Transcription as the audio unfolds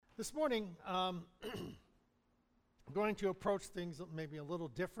This morning, I'm going to approach things maybe a little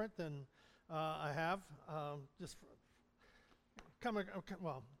different than I have.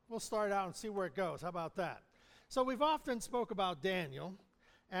 We'll start out and see where it goes. How about that? So we've often spoke about Daniel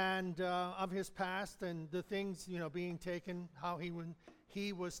and of his past and the things, being taken, how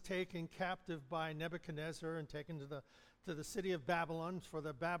he was taken captive by Nebuchadnezzar and taken to the city of Babylon for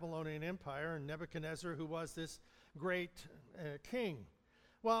the Babylonian Empire, and Nebuchadnezzar, who was this great king.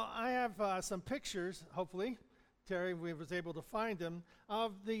 Well, I have some pictures, hopefully, Terry was able to find them,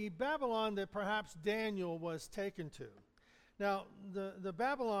 of the Babylon that perhaps Daniel was taken to. Now, the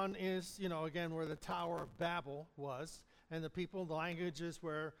Babylon is, again, where the Tower of Babel was, and the languages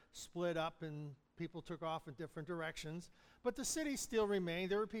were split up and people took off in different directions. But the city still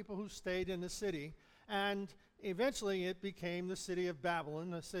remained. There were people who stayed in the city, and eventually it became the city of Babylon,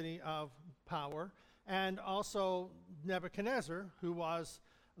 the city of power, and also Nebuchadnezzar, who was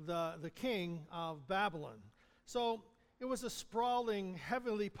the king of Babylon. So it was a sprawling,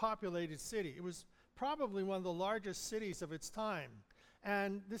 heavily populated city. It was probably one of the largest cities of its time.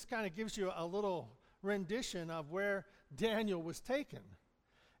 And this kind of gives you a little rendition of where Daniel was taken.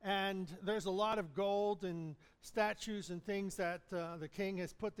 And there's a lot of gold and statues and things that the king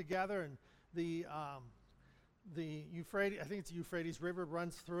has put together, and the Euphrates, I think it's the Euphrates River,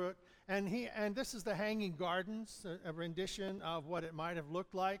 runs through it. And this is the Hanging Gardens, a rendition of what it might have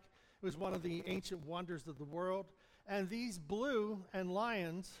looked like. It was one of the ancient wonders of the world. And these blue and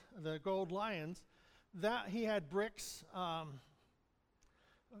lions, the gold lions, that he had bricks, I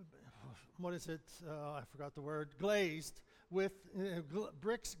forgot the word, glazed with,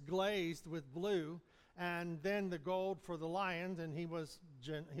 bricks glazed with blue, and then the gold for the lions, and he was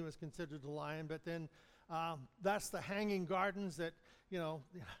considered the lion. But then that's the Hanging Gardens that,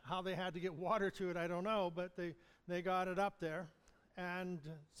 how they had to get water to it, I don't know, but they got it up there. And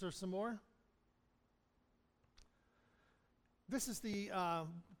is there some more? This is the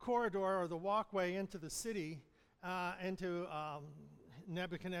corridor or the walkway into the city, into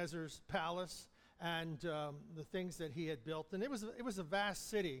Nebuchadnezzar's palace and the things that he had built. And it was a vast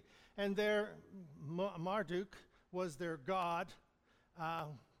city. And there, Marduk was their god.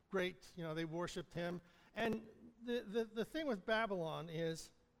 Great, they worshipped him. And the thing with Babylon is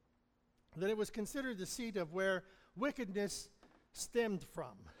that it was considered the seat of where wickedness stemmed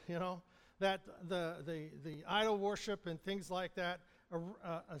from, that the idol worship and things like that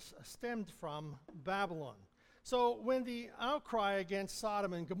stemmed from Babylon. So when the outcry against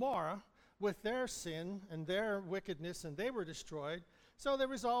Sodom and Gomorrah, with their sin and their wickedness, and they were destroyed, so there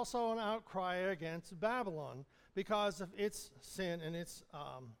was also an outcry against Babylon because of its sin and its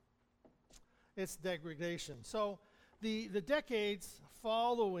degradation. So the decades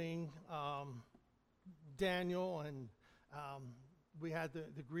following Daniel, and we had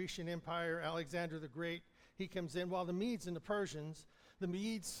the Grecian Empire, Alexander the Great, he comes in, while the Medes and the Persians,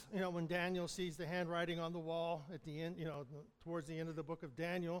 when Daniel sees the handwriting on the wall at the end, towards the end of the book of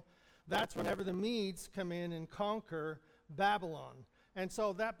Daniel, that's whenever the Medes come in and conquer Babylon. And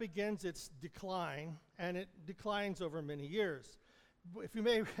so that begins its decline, and it declines over many years. If you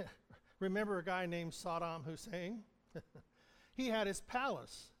may remember a guy named Saddam Hussein, he had his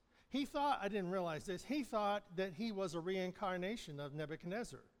palace. He thought, I didn't realize this, he thought that he was a reincarnation of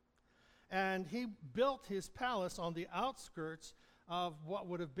Nebuchadnezzar. And he built his palace on the outskirts of what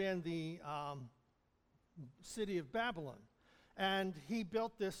would have been the city of Babylon. And he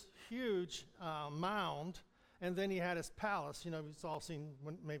built this huge mound, and then he had his palace. We've all seen,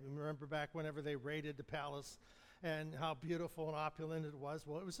 maybe remember back whenever they raided the palace and how beautiful and opulent it was.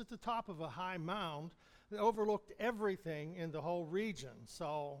 Well, it was at the top of a high mound that overlooked everything in the whole region.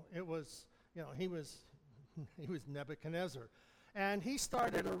 So it was, he was Nebuchadnezzar. And he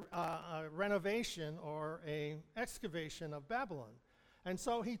started a renovation or a excavation of Babylon. And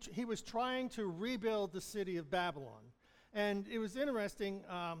so he was trying to rebuild the city of Babylon. And it was interesting,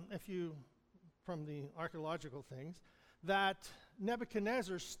 from the archaeological things, that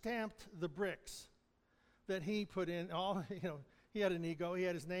Nebuchadnezzar stamped the bricks that he put in. He had an ego. He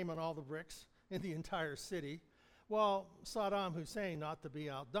had his name on all the bricks in the entire city. Well, Saddam Hussein, not to be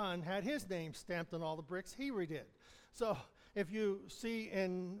outdone, had his name stamped on all the bricks he redid. So if you see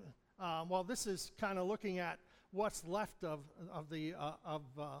this is kind of looking at what's left of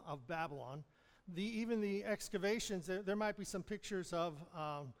Babylon. Even the excavations, there might be some pictures of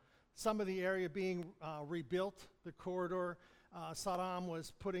some of the area being rebuilt, the corridor. Saddam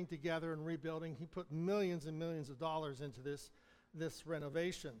was putting together and rebuilding. He put millions and millions of dollars into this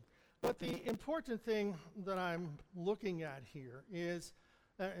renovation. But the important thing that I'm looking at here is,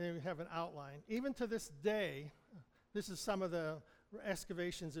 and we have an outline, even to this day, this is some of the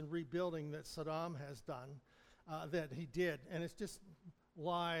excavations and rebuilding that Saddam has done, that he did. And it's just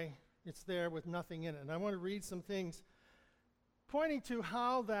lie. It's there with nothing in it. And I want to read some things pointing to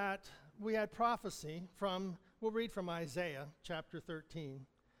how that we had prophecy from, we'll read from Isaiah chapter 13.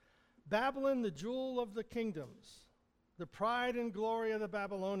 Babylon, the jewel of the kingdoms, the pride and glory of the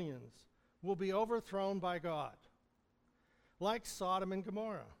Babylonians, will be overthrown by God, like Sodom and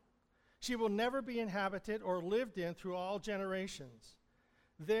Gomorrah. She will never be inhabited or lived in through all generations.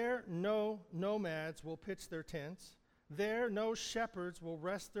 There no nomads will pitch their tents. There no shepherds will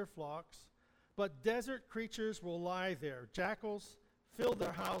rest their flocks, but desert creatures will lie there. Jackals fill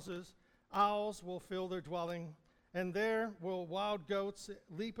their houses, owls will fill their dwelling, and there will wild goats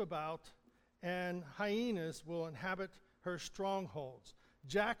leap about, and hyenas will inhabit her strongholds.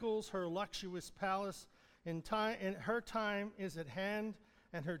 Jackals, her luxurious palace, and her time is at hand,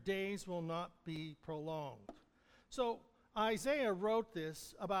 and her days will not be prolonged. So Isaiah wrote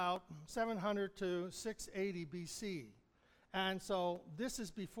this about 700 to 680 BC. And so this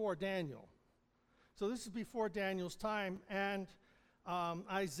is before Daniel. So this is before Daniel's time, and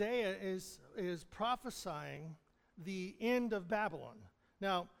Isaiah is prophesying the end of Babylon.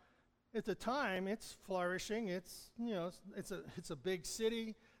 Now, at the time, it's flourishing. It's a big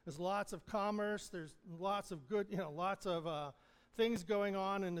city. There's lots of commerce. There's lots of good, lots of things going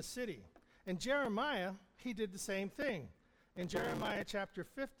on in the city. And Jeremiah, he did the same thing. In Jeremiah chapter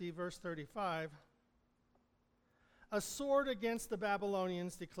 50, verse 35, a sword against the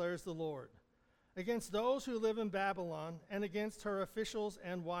Babylonians, declares the Lord, against those who live in Babylon, and against her officials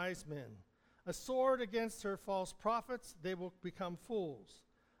and wise men. A sword against her false prophets, they will become fools.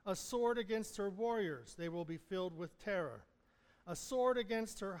 A sword against her warriors, they will be filled with terror. A sword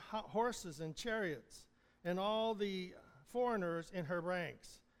against her horses and chariots, and all the foreigners in her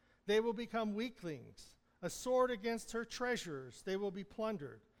ranks. They will become weaklings. A sword against her treasures, they will be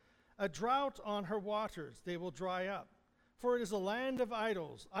plundered. A drought on her waters, they will dry up. For it is a land of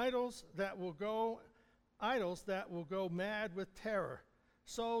idols, idols that will go mad with terror.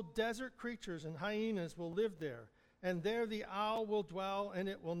 So desert creatures and hyenas will live there, and there the owl will dwell, and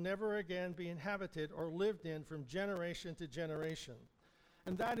it will never again be inhabited or lived in from generation to generation.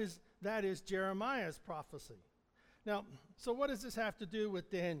 And that is Jeremiah's prophecy. Now, so what does this have to do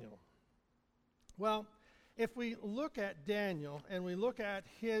with Daniel? Well, if we look at Daniel and we look at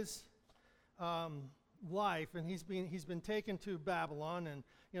his life, and he's been taken to Babylon, and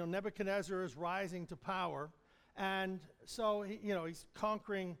Nebuchadnezzar is rising to power, and so he's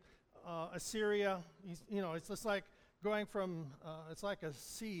conquering Assyria. It's just like going from it's like a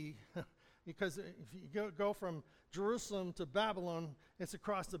sea, because if you go from Jerusalem to Babylon, it's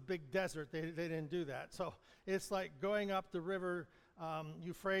across the big desert. They didn't do that, so it's like going up the river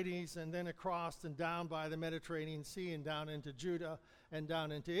Euphrates, and then across and down by the Mediterranean Sea, and down into Judah and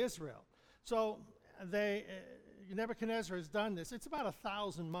down into Israel. So Nebuchadnezzar has done this. It's about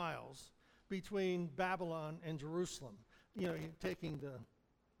 1,000 miles between Babylon and Jerusalem, taking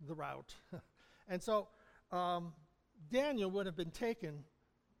the route. And so Daniel would have been taken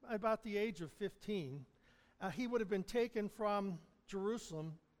about the age of 15. He would have been taken from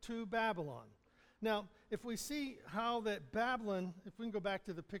Jerusalem to Babylon. Now, if we see how that Babylon, if we can go back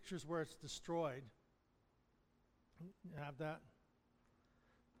to the pictures where it's destroyed, you have that?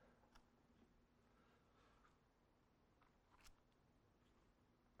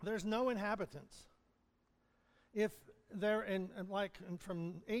 There's no inhabitants. If they're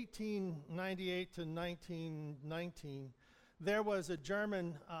from 1898 to 1919, there was a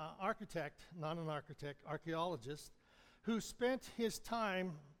German archaeologist, who spent his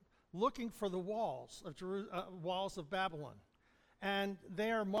time looking for the walls of Babylon. And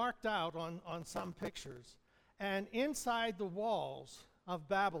they are marked out on some pictures. And inside the walls of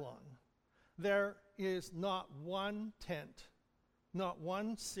Babylon, there is not one tent, not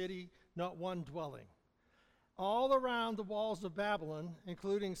one city, not one dwelling. All around the walls of Babylon,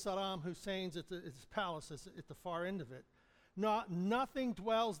 including Saddam Hussein's its palace at the far end of it, nothing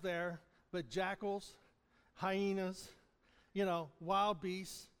dwells there but jackals, hyenas, wild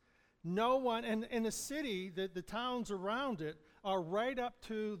beasts. No one, and in the city, the towns around it are right up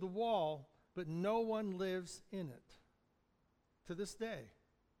to the wall, but no one lives in it to this day.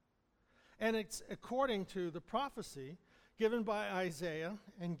 And it's according to the prophecy given by Isaiah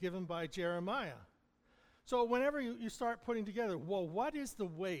and given by Jeremiah. So whenever you start putting together, well, what is the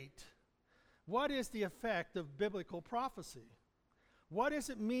weight? What is the effect of biblical prophecy? What does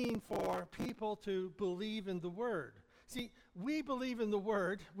it mean for people to believe in the Word? See, we believe in the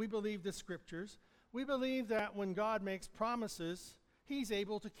Word. We believe the Scriptures. We believe that when God makes promises, He's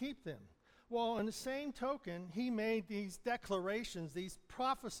able to keep them. Well, in the same token, he made these declarations, these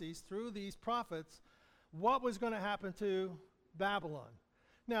prophecies through these prophets, what was going to happen to Babylon.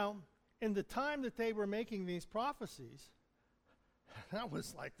 Now, in the time that they were making these prophecies, that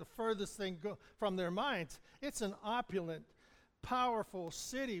was like the furthest thing from their minds. It's an opulent, powerful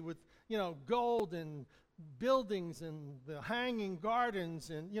city with, gold and buildings and the hanging gardens,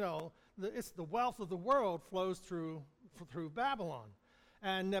 and, it's the wealth of the world flows through Babylon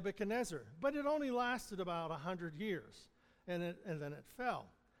and Nebuchadnezzar. But it only lasted about 100 years, and then it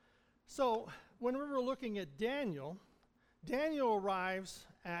fell. So when we were looking at Daniel arrives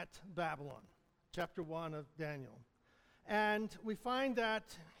at Babylon, chapter 1 of Daniel. And we find that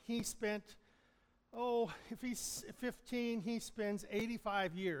he spent, if he's 15, he spends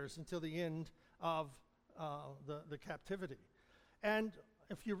 85 years until the end of the captivity. And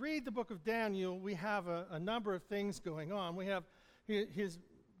if you read the book of Daniel, we have a number of things going on. We have his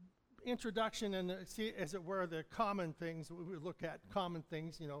introduction and, as it were, the common things. We look at common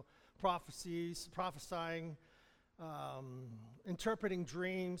things, prophecies, prophesying, interpreting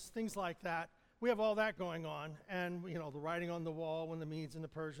dreams, things like that. We have all that going on, and the writing on the wall when the Medes and the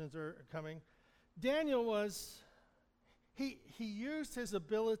Persians are coming. Daniel he used his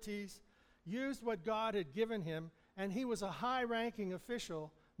abilities, used what God had given him, and he was a high-ranking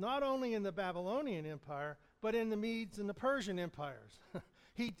official, not only in the Babylonian Empire, but in the Medes and the Persian empires.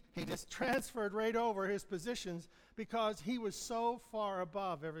 He just transferred right over his positions because he was so far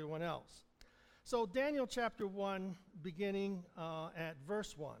above everyone else. So Daniel chapter 1, beginning at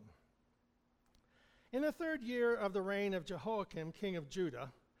verse 1. In the 3rd year of the reign of Jehoiakim, king of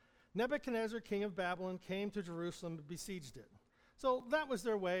Judah, Nebuchadnezzar, king of Babylon, came to Jerusalem and besieged it. So that was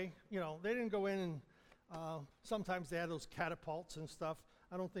their way. They didn't go in and sometimes they had those catapults and stuff.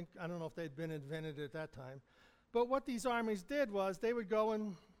 I don't know if they'd been invented at that time. But what these armies did was they would go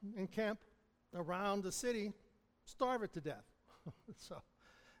and encamp around the city, starve it to death.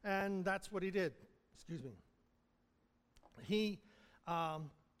 And that's what he did. Excuse me.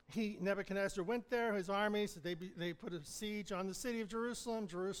 Nebuchadnezzar went there, his armies, they put a siege on the city of Jerusalem.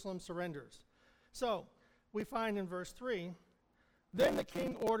 Jerusalem surrenders. So we find in verse 3, then the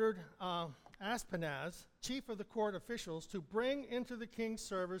king ordered Ashpenaz, chief of the court officials, to bring into the king's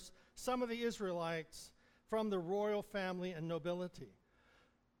service some of the Israelites from the royal family and nobility.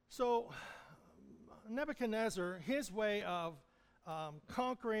 So Nebuchadnezzar, his way of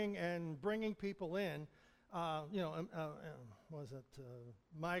conquering and bringing people in,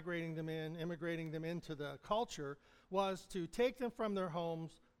 migrating them in, immigrating them into the culture, was to take them from their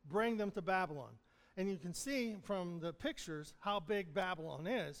homes, bring them to Babylon. And you can see from the pictures how big Babylon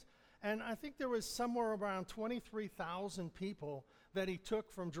is. And I think there was somewhere around 23,000 people that he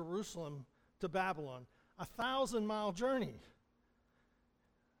took from Jerusalem to Babylon. 1,000-mile journey.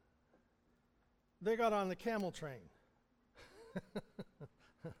 They got on the camel train,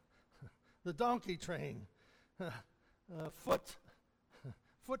 the donkey train, foot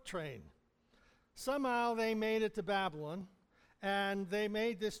train. Somehow they made it to Babylon, and they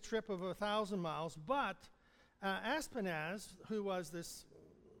made this trip of 1,000 miles. But Ashpenaz, who was this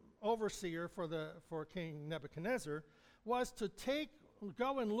overseer for King Nebuchadnezzar, was to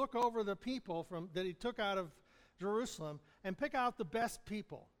go and look over the people that he took out of Jerusalem and pick out the best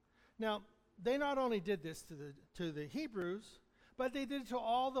people. Now, they not only did this to the Hebrews, but they did it to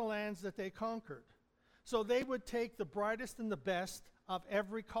all the lands that they conquered. So they would take the brightest and the best of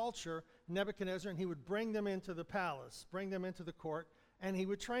every culture, Nebuchadnezzar, and he would bring them into the palace, bring them into the court, and he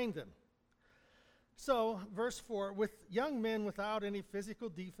would train them. So, verse 4, with young men without any physical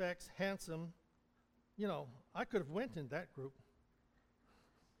defects, handsome, I could have went in that group.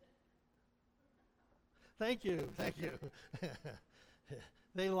 Thank you.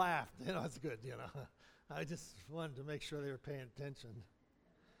 They laughed. It's good, I just wanted to make sure they were paying attention.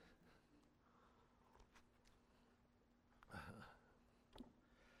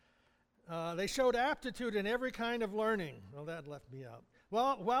 They showed aptitude in every kind of learning. Well, that left me out.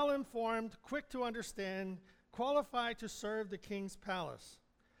 Well-informed, quick to understand, qualified to serve the king's palace.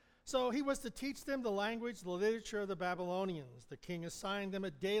 So he was to teach them the language, the literature of the Babylonians. The king assigned them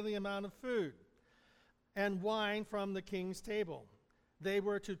a daily amount of food and wine from the king's table. They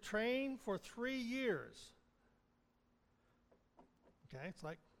were to train for 3 years. Okay, it's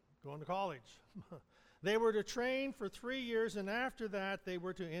like going to college. They were to train for 3 years, and after that, they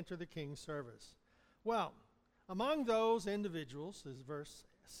were to enter the king's service. Well, among those individuals, this is verse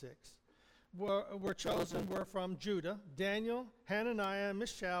 6, were chosen were from Judah, Daniel, Hananiah,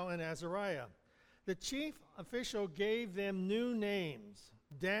 Mishael, and Azariah. The chief official gave them new names.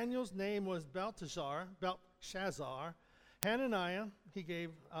 Daniel's name was Belshazzar. Hananiah, he gave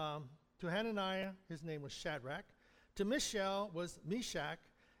To Hananiah, his name was Shadrach. To Mishael was Meshach,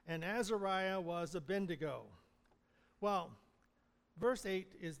 and Azariah was Abednego. Well, verse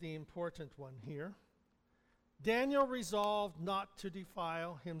 8 is the important one here. Daniel resolved not to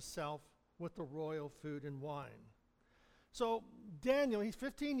defile himself with the royal food and wine. So Daniel, he's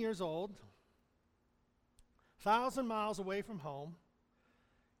 15 years old, 1,000 miles away from home.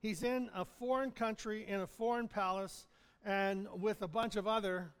 He's in a foreign country, in a foreign palace, and with a bunch of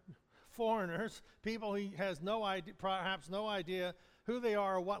other foreigners, people he has no idea, perhaps no idea who they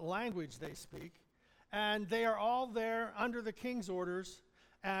are or what language they speak. And they are all there under the king's orders,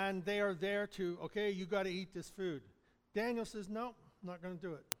 and they are there to, okay, you got to eat this food. Daniel says, no, I'm not going to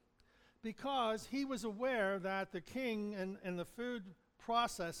do it. Because he was aware that the king and the food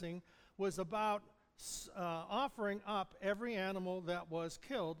processing was about offering up every animal that was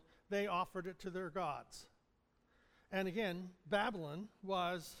killed. They offered it to their gods. And again, Babylon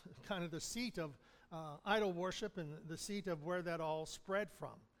was kind of the seat of idol worship and the seat of where that all spread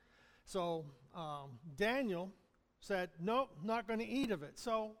from. So Daniel said, nope, not going to eat of it.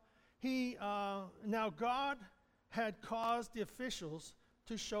 So now God had caused the officials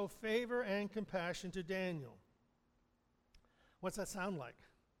to show favor and compassion to Daniel. What's that sound like?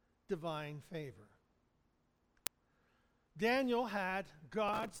 Divine favor. Daniel had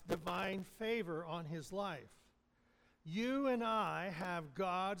God's divine favor on his life. You and I have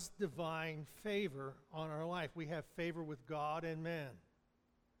God's divine favor on our life. We have favor with God and man.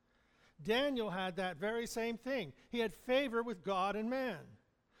 Daniel had that very same thing. He had favor with God and man.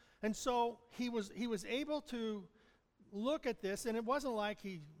 And so he was able to look at this, and it wasn't like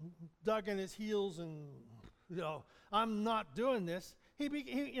he dug in his heels and, I'm not doing this.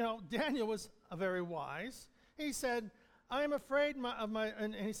 Daniel was very wise. He said, I am afraid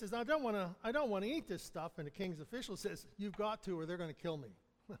and he says, I don't want to eat this stuff. And the king's official says, you've got to, or they're going to kill me.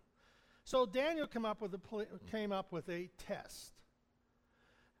 So Daniel came up with a test.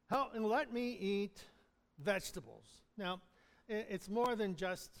 And let me eat vegetables. Now, it's more than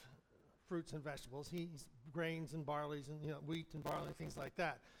just fruits and vegetables. He's grains and barleys and wheat and barley, things like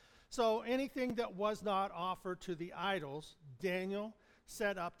that. So anything that was not offered to the idols, Daniel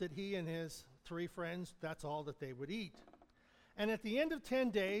set up that he and his 3 friends, that's all that they would eat. And at the end of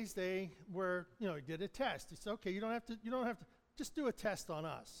 10 days, they were, he did a test. He said, okay, you don't have to, just do a test on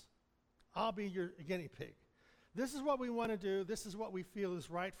us. I'll be your guinea pig. This is what we want to do. This is what we feel is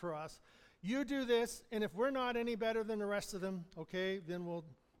right for us. You do this, and if we're not any better than the rest of them, okay, then we'll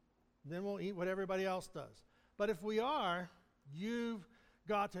eat what everybody else does. But if we are, you've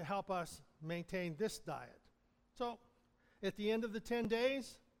got to help us maintain this diet. So at the end of the 10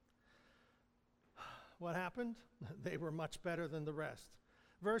 days, what happened? They were much better than the rest.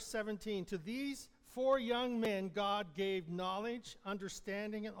 Verse 17, to these 4 young men God gave knowledge,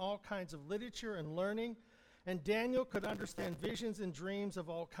 understanding, and all kinds of literature and learning, and Daniel could understand visions and dreams of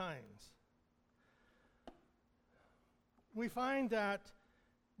all kinds. We find that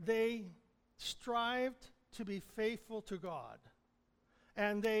they strived to be faithful to God,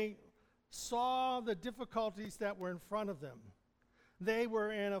 and they saw the difficulties that were in front of them. They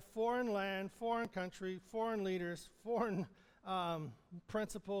were in a foreign land, foreign country, foreign leaders, foreign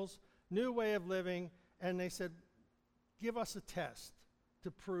principles, new way of living, and they said, give us a test to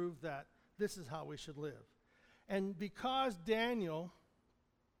prove that this is how we should live. And because Daniel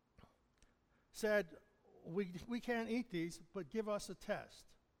said, we can't eat these, but give us a test.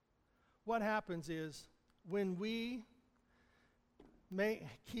 What happens is when we may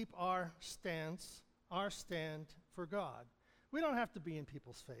keep our stand for God, we don't have to be in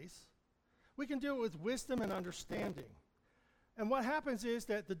people's face. We can do it with wisdom and understanding. And what happens is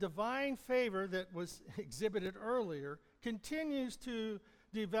that the divine favor that was exhibited earlier continues to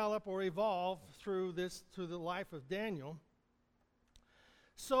develop or evolve through the life of Daniel,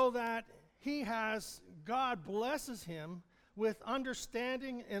 so that God blesses him with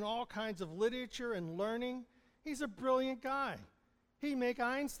understanding in all kinds of literature and learning. He's a brilliant guy. He make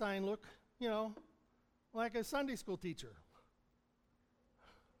Einstein look, like a Sunday school teacher,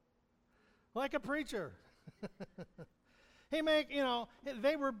 like a preacher. They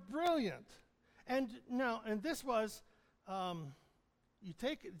were brilliant. And this was, you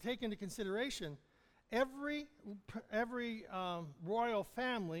take into consideration, every royal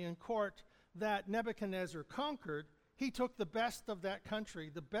family and court that Nebuchadnezzar conquered, he took the best of that country,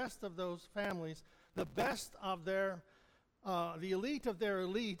 the best of those families, the best of the elite of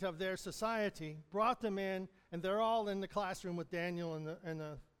their society, brought them in, and they're all in the classroom with Daniel and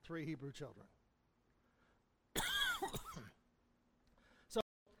the 3 Hebrew children.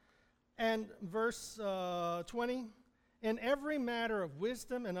 And verse 20, In every matter of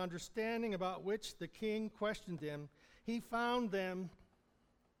wisdom and understanding about which the king questioned them, he found them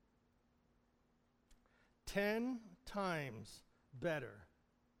 10 times better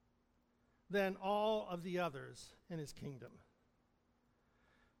than all of the others in his kingdom.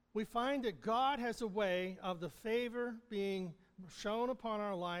 We find that God has a way of the favor being shown upon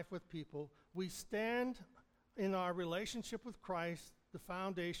our life with people. We stand in our relationship with Christ, the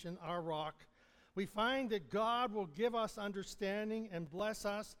foundation, our rock. We find that God will give us understanding and bless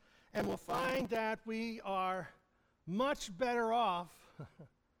us, and we'll find that we are much better off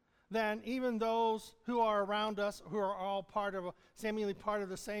than even those who are around us, who are all seemingly part of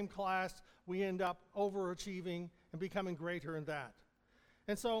the same class. We end up overachieving and becoming greater in that.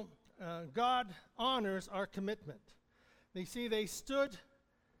 And so God honors our commitment. You see, they stood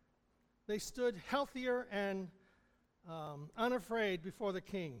healthier and unafraid before the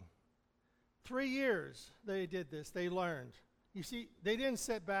king. 3 years they did this. They learned. You see, they didn't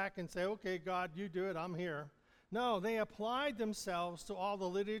sit back and say, okay, God, you do it, I'm here. No, they applied themselves to all the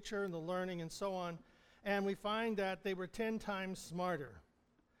literature and the learning and so on, and we find that they were 10 times smarter.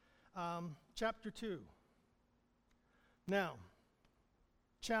 Chapter 2. Now,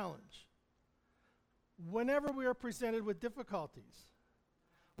 challenge. Whenever we are presented with difficulties,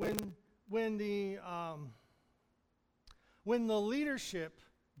 when the leadership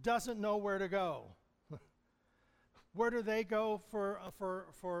doesn't know where to go, where do they go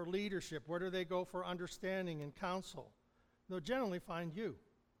for leadership? Where do they go for understanding and counsel? They'll generally find you.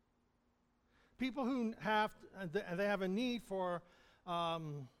 People who have a need for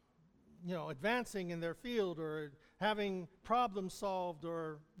advancing in their field or having problems solved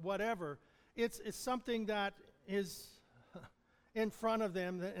or whatever, it's something that is in front of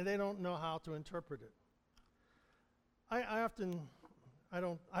them and they don't know how to interpret it. I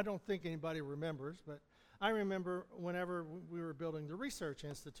don't think anybody remembers, but I remember whenever we were building the research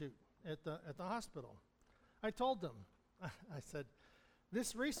institute at the hospital, I told them, I said,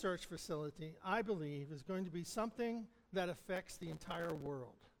 this research facility, I believe, is going to be something that affects the entire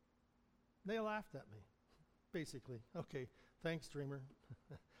world. They laughed at me, basically. Okay, thanks, dreamer.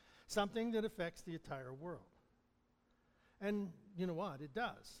 Something that affects the entire world. And you know what? It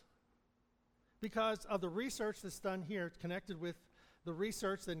does. Because of the research that's done here, it's connected with the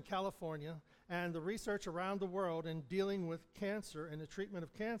research in California and the research around the world in dealing with cancer and the treatment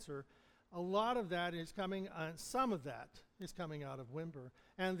of cancer, a lot of that is coming, some of that is coming out of WIMBR.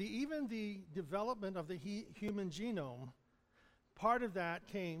 And even the development of the human genome, part of that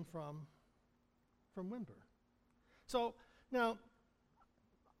came from WIMBR. So now,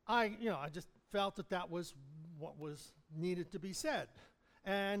 I just felt that was what was needed to be said.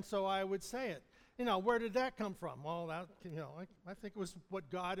 And so I would say it. Where did that come from? Well, I think it was what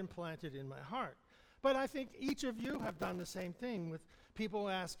God implanted in my heart. But I think each of you have done the same thing with people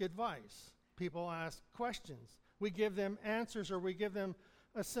ask advice. People ask questions. We give them answers or we give them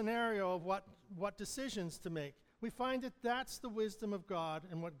a scenario of what decisions to make. We find that that's the wisdom of God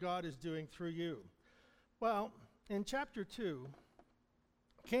and what God is doing through you. Well, in chapter 2,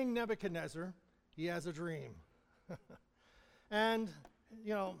 King Nebuchadnezzar, he has a dream. And,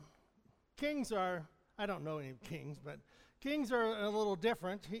 kings are, I don't know any kings, but kings are a little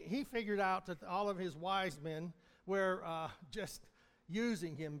different. He figured out that all of his wise men were just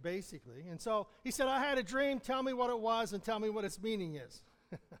using him, basically. And so he said, I had a dream, tell me what it was and tell me what its meaning is.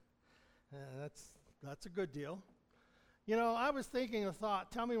 That's a good deal. I was thinking a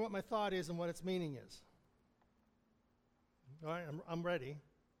thought, tell me what my thought is and what its meaning is. All right, I'm ready.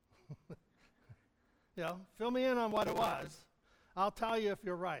 Fill me in on what it was. I'll tell you if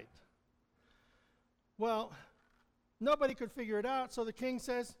you're right. Well, nobody could figure it out, so the king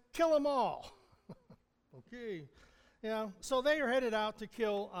says, kill them all. Okay. So they are headed out to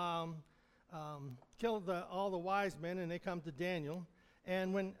kill all the wise men, and they come to Daniel.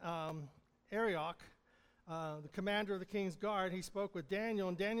 And when Arioch, the commander of the king's guard, he spoke with Daniel,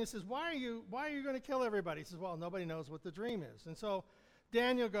 and Daniel says, why are you going to kill everybody? He says, well, nobody knows what the dream is. And so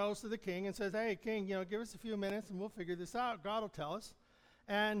Daniel goes to the king and says, hey, king, give us a few minutes and we'll figure this out. God will tell us.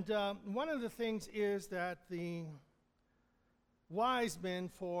 And one of the things is that the wise men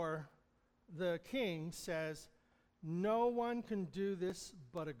for the king says, no one can do this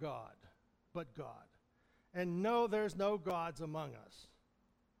but God. And no, there's no gods among us.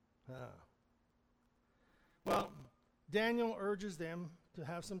 Well, Daniel urges them to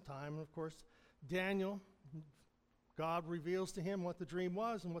have some time. And of course, God reveals to him what the dream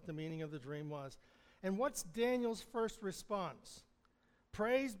was and what the meaning of the dream was. And what's Daniel's first response?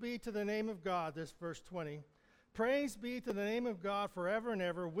 Praise be to the name of God, this verse 20. Praise be to the name of God forever and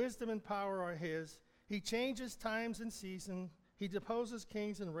ever. Wisdom and power are his. He changes times and seasons. He deposes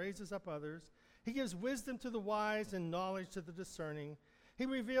kings and raises up others. He gives wisdom to the wise and knowledge to the discerning. He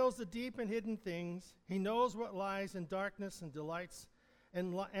reveals the deep and hidden things. He knows what lies in darkness and delights,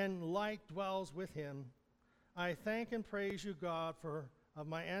 and light dwells with him. I thank and praise you, God, for of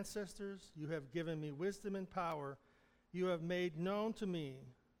my ancestors. You have given me wisdom and power. You have made known to me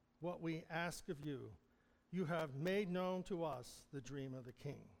what we ask of you. You have made known to us the dream of the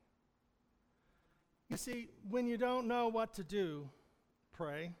king. You see, when you don't know what to do,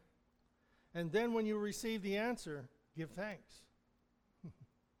 pray. And then when you receive the answer, give thanks.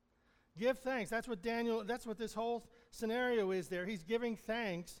 Give thanks. That's what this whole scenario is there. He's giving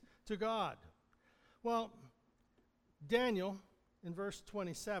thanks to God. Well, Daniel, in verse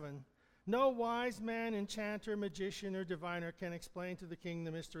 27, no wise man, enchanter, magician, or diviner can explain to the king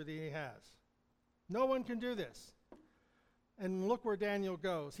the mystery that he has. No one can do this. And look where Daniel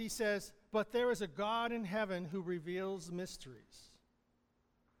goes. He says, but there is a God in heaven who reveals mysteries.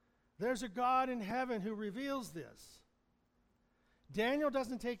 There's a God in heaven who reveals this. Daniel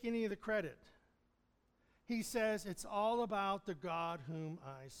doesn't take any of the credit. He says it's all about the God whom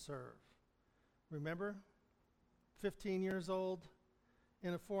I serve. Remember, 15 years old,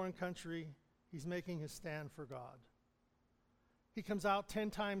 in a foreign country, he's making his stand for God. He comes out 10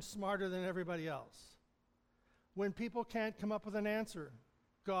 times smarter than everybody else. When people can't come up with an answer,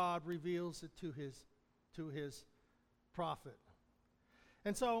 God reveals it to his prophet.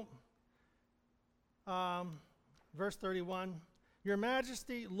 And so, verse 31, your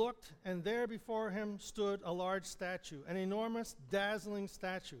majesty looked, and there before him stood a large statue, an enormous, dazzling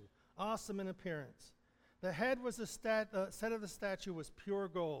statue, awesome in appearance. The head was set of the statue was pure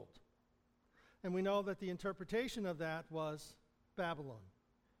gold. And we know that the interpretation of that was Babylon.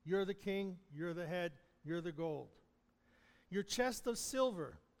 You're the king, you're the head, you're the gold. Your chest of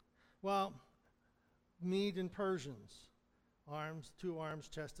silver, well, Mede and Persians, arms, 2 arms,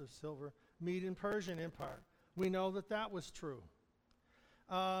 chest of silver, Mede and Persian Empire. We know that that was true.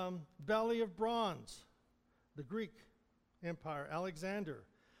 Belly of bronze, the Greek Empire, Alexander.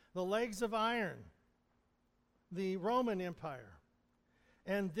 The legs of iron, the Roman Empire.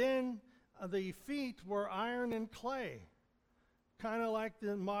 And then the feet were iron and clay, kind of like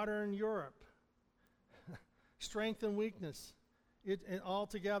the modern Europe. Strength and weakness, it all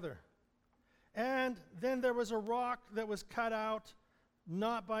together. And then there was a rock that was cut out,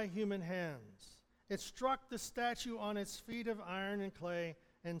 not by human hands. It struck the statue on its feet of iron and clay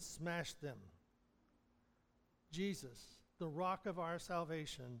and smashed them. Jesus, the rock of our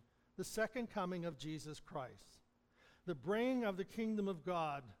salvation, the second coming of Jesus Christ, the bringing of the kingdom of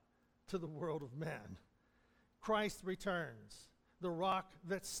God to the world of man. Christ returns, the rock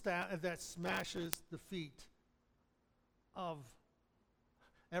that smashes the feet of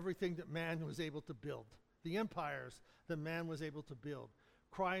everything that man was able to build, the empires that man was able to build.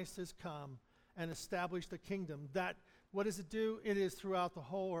 Christ has come and established a kingdom that, what does it do? It is throughout the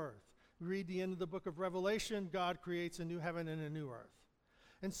whole earth. Read the end of the book of Revelation, God creates a new heaven and a new earth.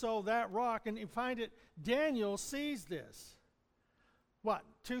 And so that rock, and you find it, Daniel sees this.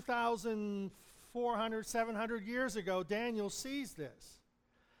 2,400, 700 years ago, Daniel sees this.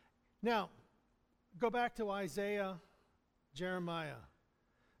 Now, go back to Isaiah, Jeremiah.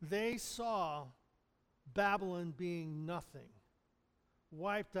 They saw Babylon being nothing,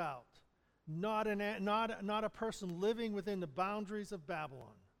 wiped out, not a person living within the boundaries of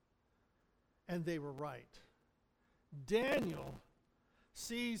Babylon. And they were right. Daniel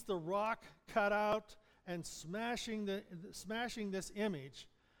sees the rock cut out and smashing this image,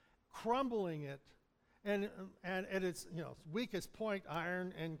 crumbling it, and at its weakest point,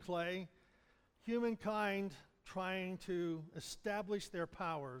 iron and clay, humankind trying to establish their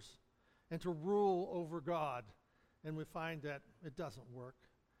powers and to rule over God, and we find that it doesn't work.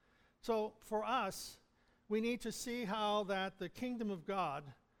 So for us, we need to see how that the kingdom of God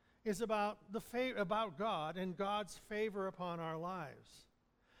is about about God and God's favor upon our lives.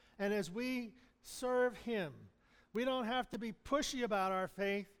 And as we serve him, we don't have to be pushy about our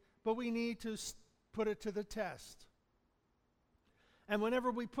faith, but we need to put it to the test. And whenever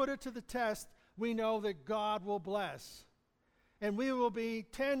we put it to the test, we know that God will bless. And we will be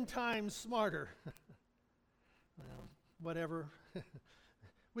 10 times smarter. Well, whatever.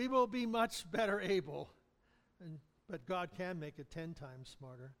 We will be much better able, but God can make it 10 times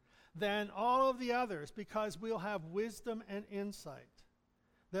smarter, than all of the others, because we'll have wisdom and insight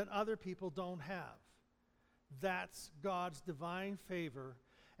that other people don't have. That's God's divine favor.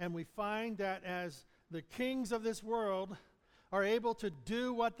 And we find that as the kings of this world are able to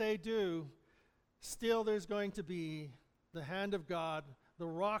do what they do, still there's going to be the hand of God, the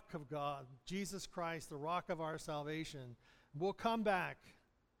rock of God, Jesus Christ, the rock of our salvation, will come back,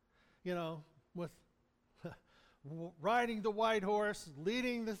 with riding the white horse,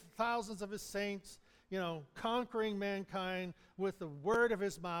 leading the thousands of his saints, conquering mankind with the word of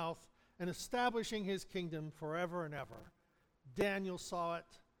his mouth and establishing his kingdom forever and ever. Daniel saw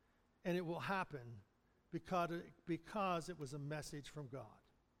it, and it will happen because it was a message from God.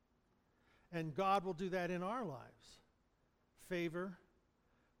 And God will do that in our lives. Favor,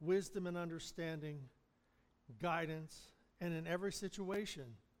 wisdom and understanding, guidance, and in every situation,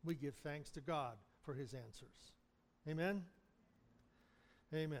 we give thanks to God for his answers. Amen?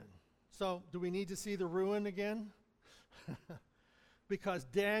 Amen. So, do we need to see the ruin again? Because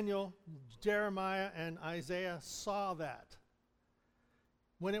Daniel, Jeremiah, and Isaiah saw that.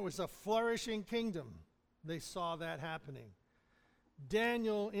 When it was a flourishing kingdom, they saw that happening.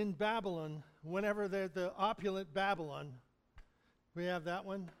 Daniel in Babylon, whenever the opulent Babylon, we have that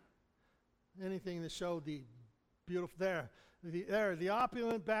one? Anything that showed the beautiful, the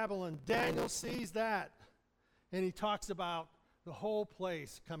opulent Babylon, Daniel sees that, and he talks about the whole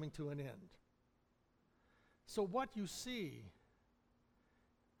place coming to an end. So what you see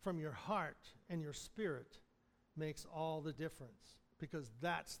from your heart and your spirit makes all the difference, because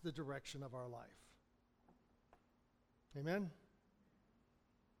that's the direction of our life. Amen?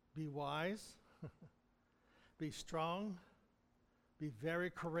 Be wise, be strong, be very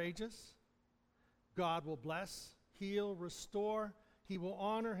courageous. God will bless, heal, restore. He will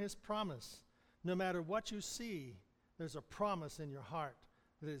honor his promise. No matter what you see, there's a promise in your heart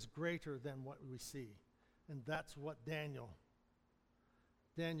that is greater than what we see. And that's what Daniel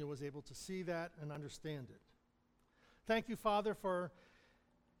was able to see that and understand it. Thank you, Father, for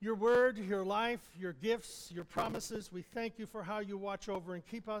your word, your life, your gifts, your promises. We thank you for how you watch over and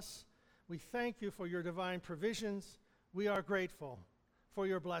keep us. We thank you for your divine provisions. We are grateful for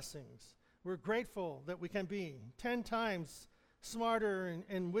your blessings. We're grateful that we can be 10 times smarter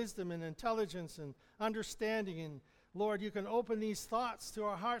in wisdom and intelligence and understanding. And Lord, you can open these thoughts to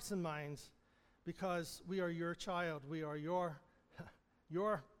our hearts and minds because we are your child. We are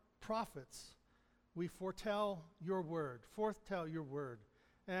your prophets. We foretell your word,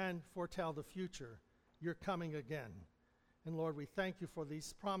 and foretell the future. You're coming again. And Lord, we thank you for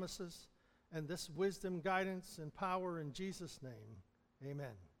these promises and this wisdom, guidance, and power in Jesus' name.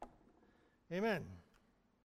 Amen. Amen.